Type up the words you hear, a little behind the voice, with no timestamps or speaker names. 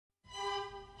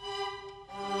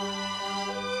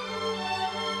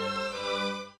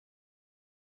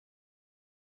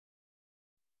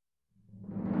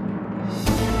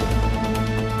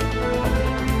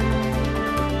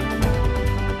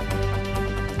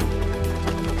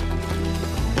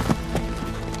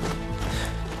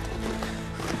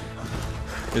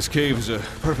This cave is a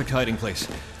perfect hiding place.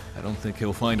 I don't think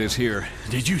he'll find us here.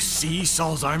 Did you see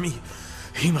Saul's army?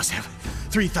 He must have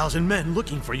 3,000 men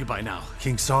looking for you by now.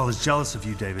 King Saul is jealous of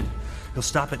you, David. He'll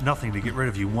stop at nothing to get rid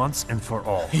of you once and for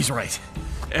all. He's right.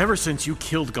 Ever since you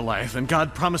killed Goliath and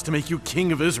God promised to make you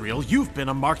king of Israel, you've been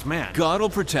a marked man. God will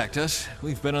protect us.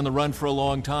 We've been on the run for a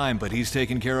long time, but he's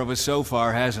taken care of us so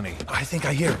far, hasn't he? I think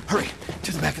I hear him. Hurry,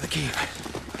 to the back of the cave.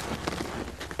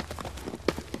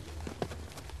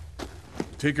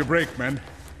 Take a break, men.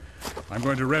 I'm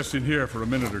going to rest in here for a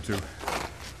minute or two.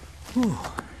 Whew.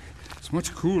 It's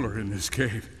much cooler in this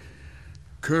cave.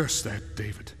 Curse that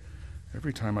David.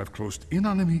 Every time I've closed in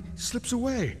on him, he slips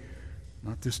away.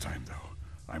 Not this time, though.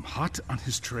 I'm hot on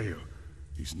his trail.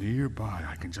 He's nearby.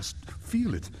 I can just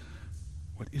feel it.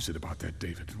 What is it about that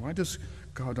David? Why does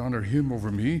God honor him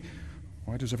over me?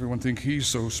 Why does everyone think he's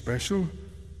so special?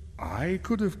 I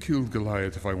could have killed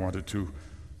Goliath if I wanted to,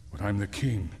 but I'm the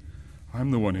king. I'm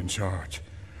the one in charge.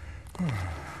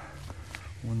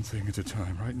 One thing at a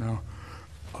time. Right now,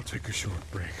 I'll take a short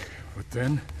break. But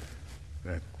then,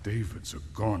 that David's a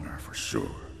goner for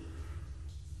sure.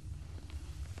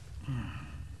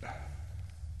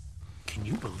 Can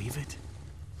you believe it?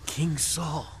 King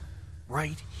Saul,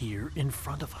 right here in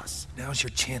front of us. Now's your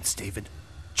chance, David.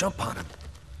 Jump on him.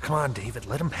 Come on, David,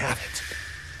 let him have it.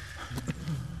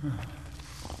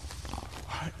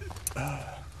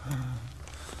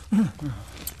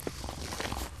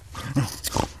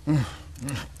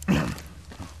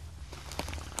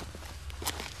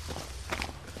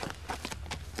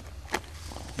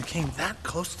 You came that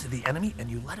close to the enemy and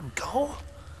you let him go?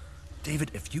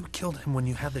 David, if you killed him when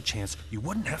you had the chance, you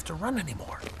wouldn't have to run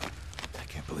anymore. I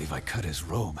can't believe I cut his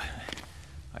robe.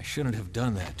 I shouldn't have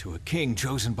done that to a king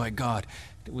chosen by God.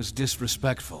 It was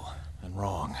disrespectful and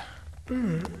wrong.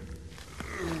 Oh,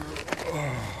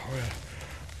 well,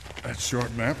 that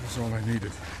short nap was all I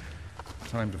needed.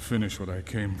 Time to finish what I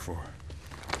came for.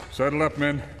 Saddle up,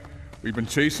 men. We've been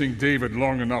chasing David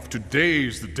long enough.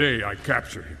 Today's the day I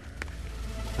capture him.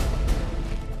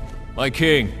 My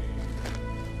king.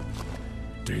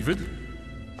 David?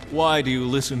 Why do you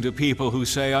listen to people who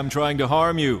say I'm trying to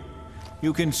harm you?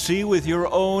 You can see with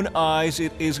your own eyes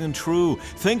it isn't true.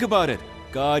 Think about it.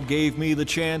 God gave me the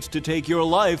chance to take your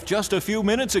life just a few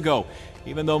minutes ago.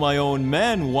 Even though my own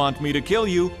men want me to kill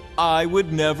you, I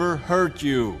would never hurt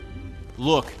you.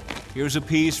 Look, here's a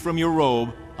piece from your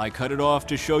robe. I cut it off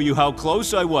to show you how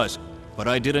close I was, but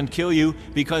I didn't kill you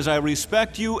because I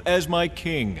respect you as my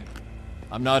king.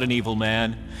 I'm not an evil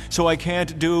man, so I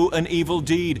can't do an evil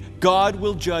deed. God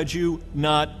will judge you,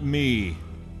 not me.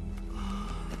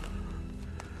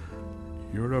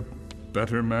 You're a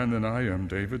better man than I am,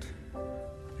 David.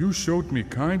 You showed me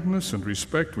kindness and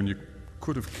respect when you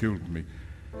could have killed me.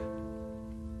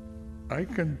 I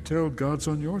can tell God's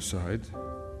on your side.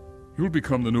 You'll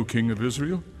become the new king of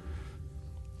Israel.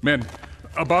 Men,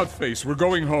 about face, we're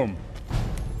going home.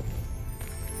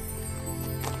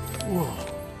 Whoa.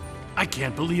 I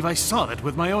can't believe I saw that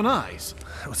with my own eyes.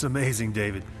 That was amazing,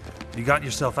 David. You got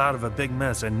yourself out of a big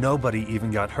mess and nobody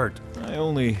even got hurt. I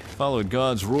only followed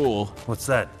God's rule. What's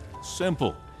that?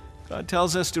 Simple. God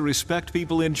tells us to respect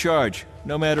people in charge,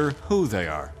 no matter who they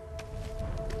are.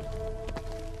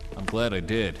 I'm glad I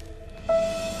did.